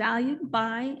feel devalued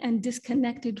by and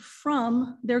disconnected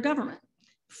from their government,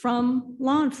 from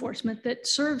law enforcement that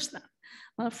serves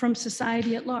them, from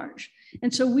society at large.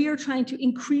 And so we are trying to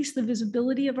increase the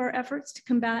visibility of our efforts to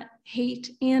combat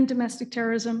hate and domestic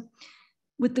terrorism,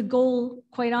 with the goal,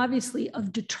 quite obviously,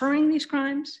 of deterring these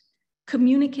crimes,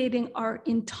 communicating our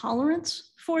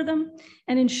intolerance for them,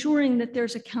 and ensuring that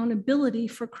there's accountability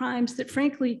for crimes that,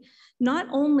 frankly, not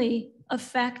only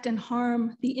affect and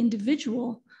harm the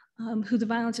individual who the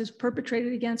violence is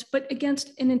perpetrated against, but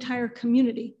against an entire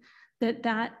community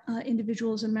that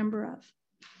individual is a member of.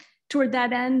 Toward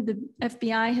that end, the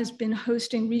FBI has been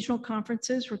hosting regional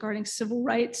conferences regarding civil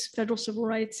rights, federal civil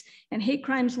rights, and hate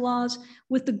crimes laws,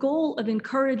 with the goal of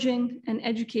encouraging and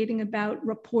educating about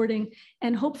reporting,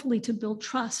 and hopefully to build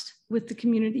trust with the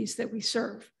communities that we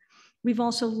serve. We've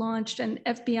also launched an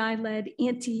FBI-led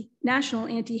national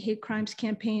anti-hate crimes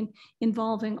campaign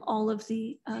involving all of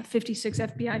the 56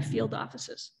 FBI field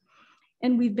offices.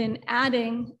 And we've been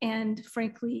adding and,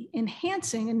 frankly,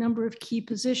 enhancing a number of key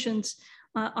positions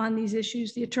on these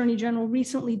issues. The Attorney General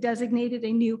recently designated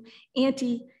a new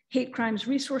anti-hate crimes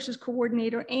resources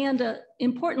coordinator, and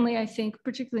importantly, I think,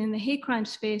 particularly in the hate crime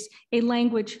space, a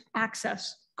language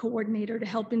access coordinator to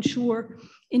help ensure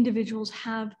individuals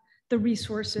have the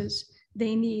resources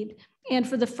they need. And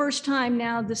for the first time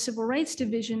now, the Civil Rights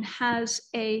Division has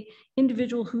an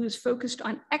individual who is focused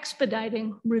on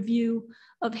expediting review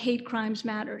of hate crimes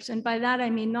matters. And by that, I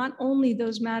mean not only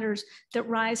those matters that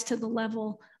rise to the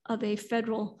level of a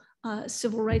federal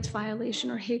civil rights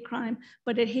violation or hate crime,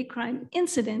 but a hate crime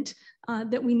incident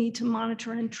that we need to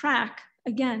monitor and track,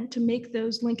 again, to make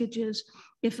those linkages.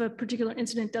 If a particular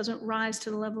incident doesn't rise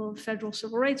to the level of federal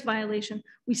civil rights violation,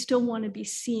 we still want to be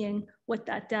seeing what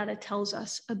that data tells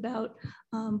us about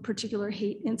particular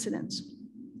hate incidents.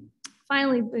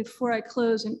 Finally, before I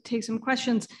close and take some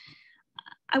questions,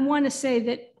 I want to say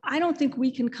that I don't think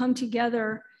we can come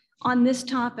together on this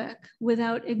topic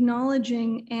without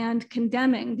acknowledging and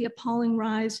condemning the appalling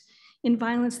rise in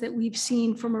violence that we've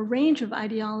seen from a range of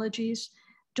ideologies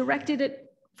directed at,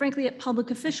 frankly, at public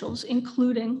officials,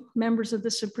 including members of the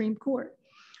Supreme Court.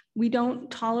 We don't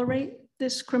tolerate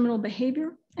this criminal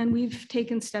behavior, and we've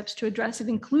taken steps to address it,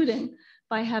 including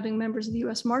by having members of the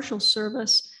US Marshals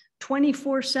Service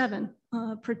 24/7,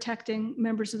 protecting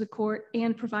members of the court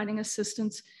and providing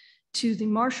assistance to the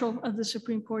Marshal of the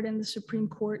Supreme Court and the Supreme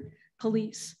Court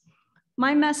Police.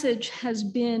 My message has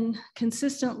been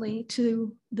consistently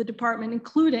to the department,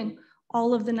 including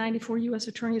all of the 94 U.S.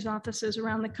 attorneys' offices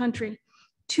around the country,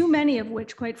 too many of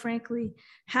which, quite frankly,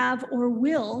 have or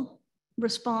will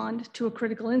respond to a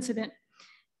critical incident,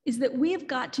 is that we have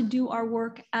got to do our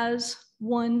work as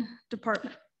one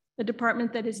department, a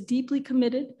department that is deeply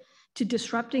committed to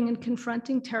disrupting and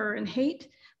confronting terror and hate,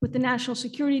 with the National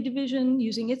Security Division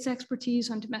using its expertise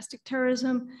on domestic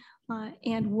terrorism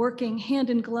and working hand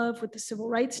in glove with the Civil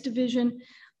Rights Division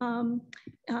and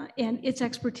its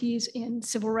expertise in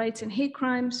civil rights and hate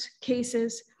crimes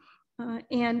cases,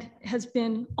 and has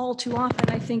been all too often,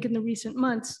 I think, in the recent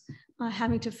months,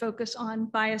 having to focus on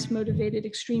bias-motivated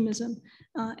extremism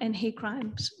and hate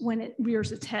crimes when it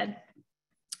rears its head.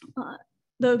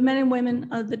 The men and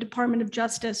women of the Department of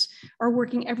Justice are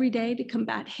working every day to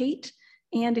combat hate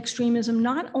and extremism,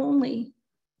 not only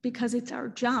because it's our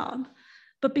job,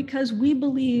 but because we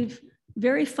believe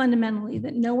very fundamentally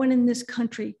that no one in this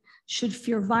country should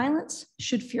fear violence,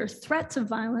 should fear threats of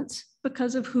violence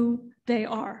because of who they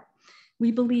are.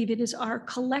 We believe it is our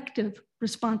collective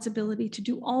responsibility to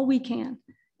do all we can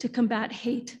to combat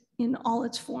hate in all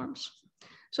its forms.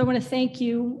 So I want to thank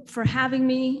you for having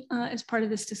me as part of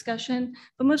this discussion,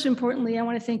 but most importantly, I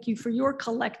want to thank you for your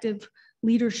collective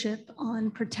leadership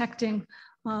on protecting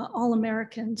all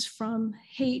Americans from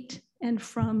hate and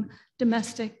from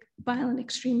domestic violent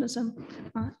extremism.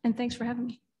 And thanks for having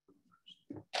me.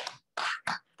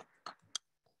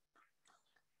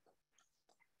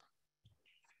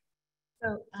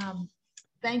 So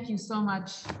thank you so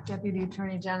much, Deputy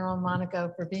Attorney General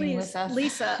Monaco, for being with us.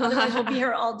 Lisa, otherwise we'll be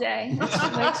here all day.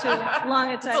 It's way too long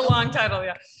a title. It's a long title,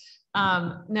 yeah.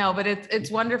 No, but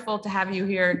it's wonderful to have you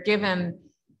here, given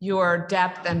your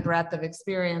depth and breadth of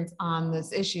experience on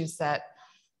this issue set.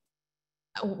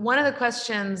 One of the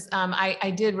questions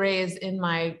I did raise in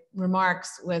my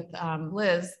remarks with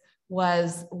Liz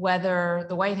was whether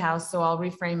the White House, so I'll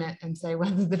reframe it and say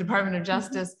whether the Department of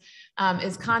Justice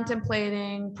is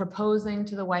contemplating, proposing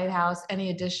to the White House any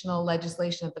additional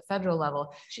legislation at the federal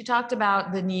level. She talked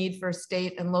about the need for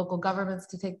state and local governments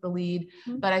to take the lead,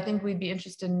 but I think we'd be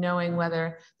interested in knowing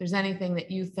whether there's anything that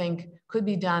you think could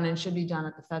be done and should be done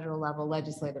at the federal level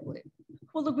legislatively.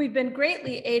 Well, look, we've been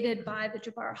greatly aided by the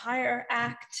Jabbar Hire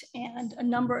Act and a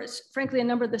number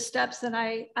of the steps that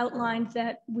I outlined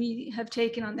that we have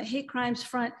taken on the hate crimes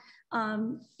front,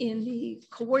 in the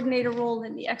coordinator role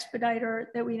and the expediter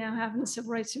that we now have in the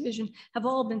Civil Rights Division, have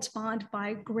all been spawned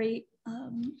by great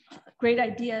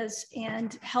ideas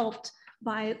and helped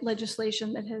by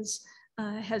legislation that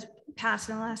has passed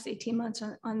in the last 18 months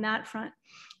on that front.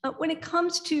 When it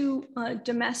comes to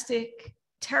domestic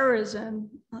terrorism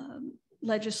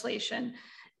legislation,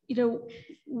 you know,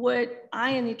 what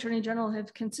I and the Attorney General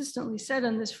have consistently said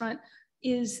on this front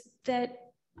is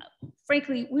that,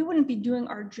 frankly, we wouldn't be doing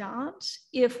our jobs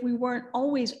if we weren't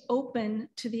always open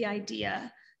to the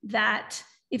idea that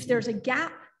if there's a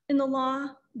gap in the law,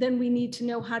 then we need to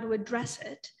know how to address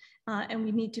it, and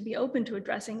we need to be open to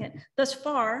addressing it. Thus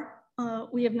far,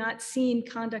 we have not seen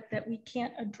conduct that we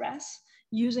can't address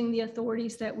using the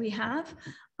authorities that we have,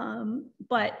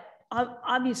 but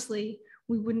obviously,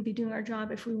 we wouldn't be doing our job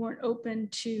if we weren't open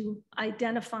to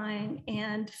identifying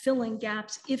and filling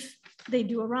gaps if they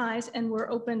do arise, and we're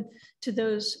open to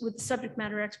those with subject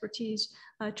matter expertise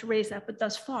to raise that. But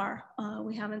thus far,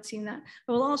 we haven't seen that.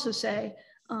 I will also say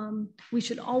we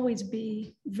should always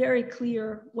be very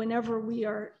clear whenever we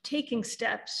are taking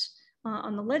steps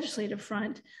on the legislative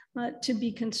front to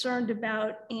be concerned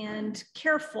about and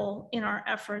careful in our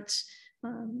efforts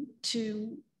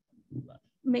to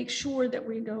make sure that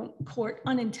we don't court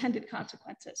unintended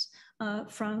consequences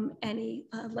from any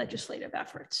legislative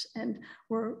efforts. And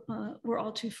we're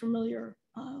all too familiar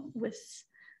with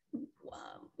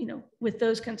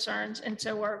those concerns, and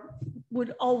so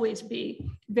would always be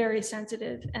very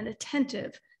sensitive and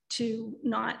attentive to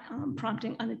not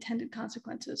prompting unintended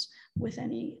consequences with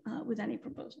any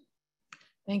proposal.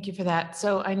 Thank you for that.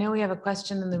 So I know we have a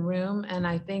question in the room, and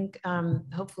I think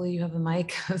hopefully you have a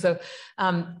mic. So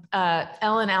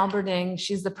Ellen Alberding,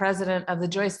 she's the president of the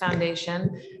Joyce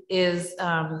Foundation, is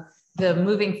the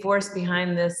moving force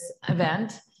behind this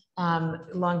event,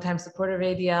 longtime supporter of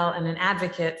ADL and an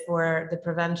advocate for the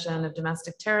prevention of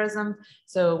domestic terrorism.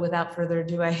 So without further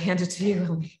ado, I hand it to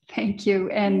you. Thank you.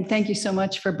 And thank you so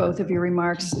much for both of your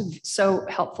remarks. So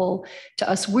helpful to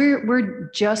us.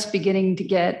 We're just beginning to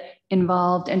get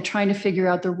involved and trying to figure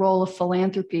out the role of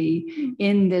philanthropy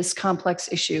in this complex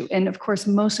issue. And of course,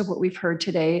 most of what we've heard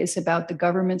today is about the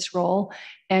government's role.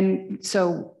 And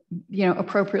so,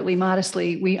 appropriately,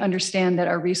 modestly, we understand that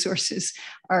our resources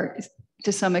are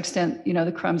to some extent,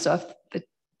 the crumbs off the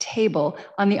table.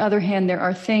 On the other hand, there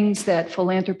are things that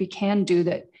philanthropy can do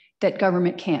that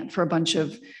government can't for a bunch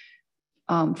of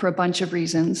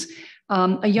reasons.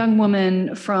 A young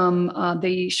woman from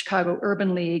the Chicago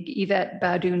Urban League, Yvette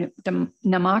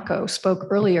Badu-Namako, spoke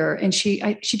earlier, and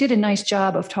she did a nice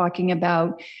job of talking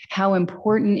about how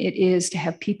important it is to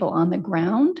have people on the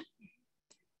ground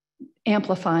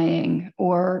amplifying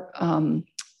or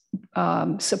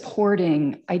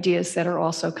supporting ideas that are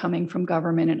also coming from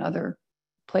government and other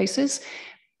places.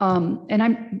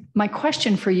 My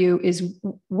question for you is,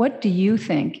 what do you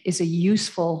think is a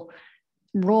useful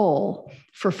role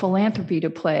for philanthropy to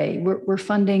play? We're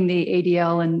funding the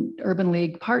ADL and Urban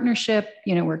League partnership.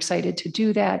 We're excited to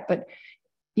do that. But,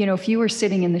 if you were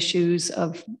sitting in the shoes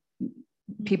of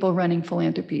people running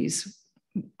philanthropies,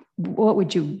 what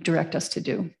would you direct us to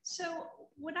do? So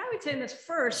what I would say in this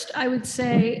first, I would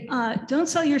say, don't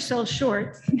sell yourself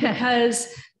short, because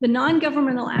the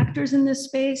non-governmental actors in this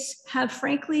space have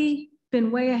frankly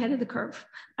been way ahead of the curve.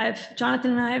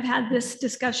 Jonathan and I have had this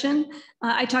discussion.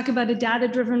 I talk about a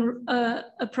data-driven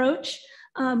approach.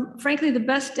 Frankly, the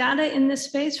best data in this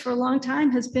space for a long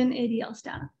time has been ADL's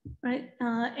data, right?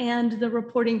 And the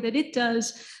reporting that it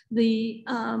does, the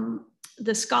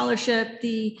scholarship,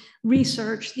 the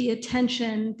research, the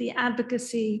attention, the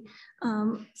advocacy,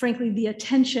 frankly, the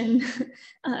attention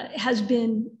has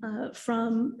been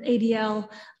from ADL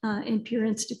and peer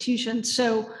institutions.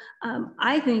 So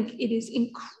I think it is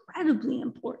incredibly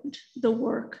important, the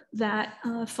work that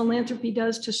philanthropy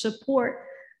does to support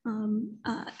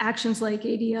actions like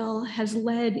ADL has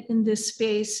led in this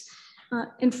space.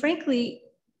 And frankly,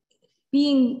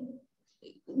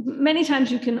 many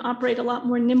times you can operate a lot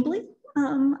more nimbly,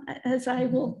 as I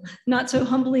will not so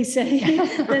humbly say,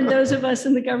 than those of us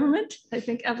in the government. I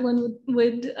think Evelyn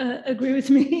would agree with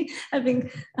me, having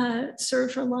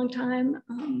served for a long time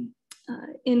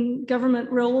in government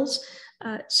roles.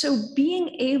 So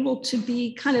being able to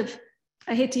be kind of,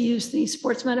 I hate to use the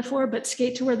sports metaphor, but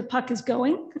skate to where the puck is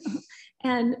going.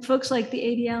 And folks like the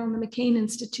ADL and the McCain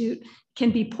Institute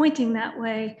can be pointing that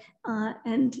way,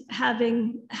 and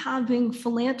having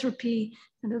philanthropy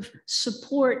kind of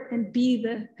support and be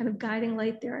the kind of guiding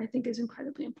light there, I think is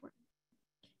incredibly important.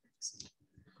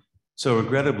 So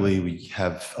regrettably,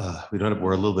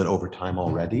 we're a little bit over time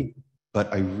already,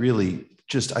 but I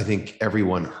think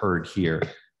everyone heard here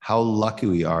how lucky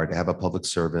we are to have a public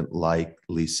servant like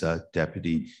Lisa,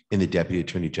 in the Deputy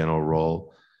Attorney General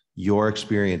role. Your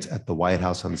experience at the White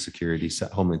House on the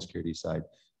Homeland Security side,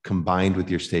 combined with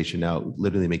your station now,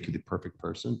 literally make you the perfect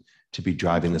person to be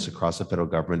driving this across the federal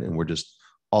government. And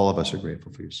all of us are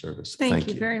grateful for your service. Thank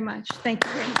you very much. Thank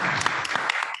you very much.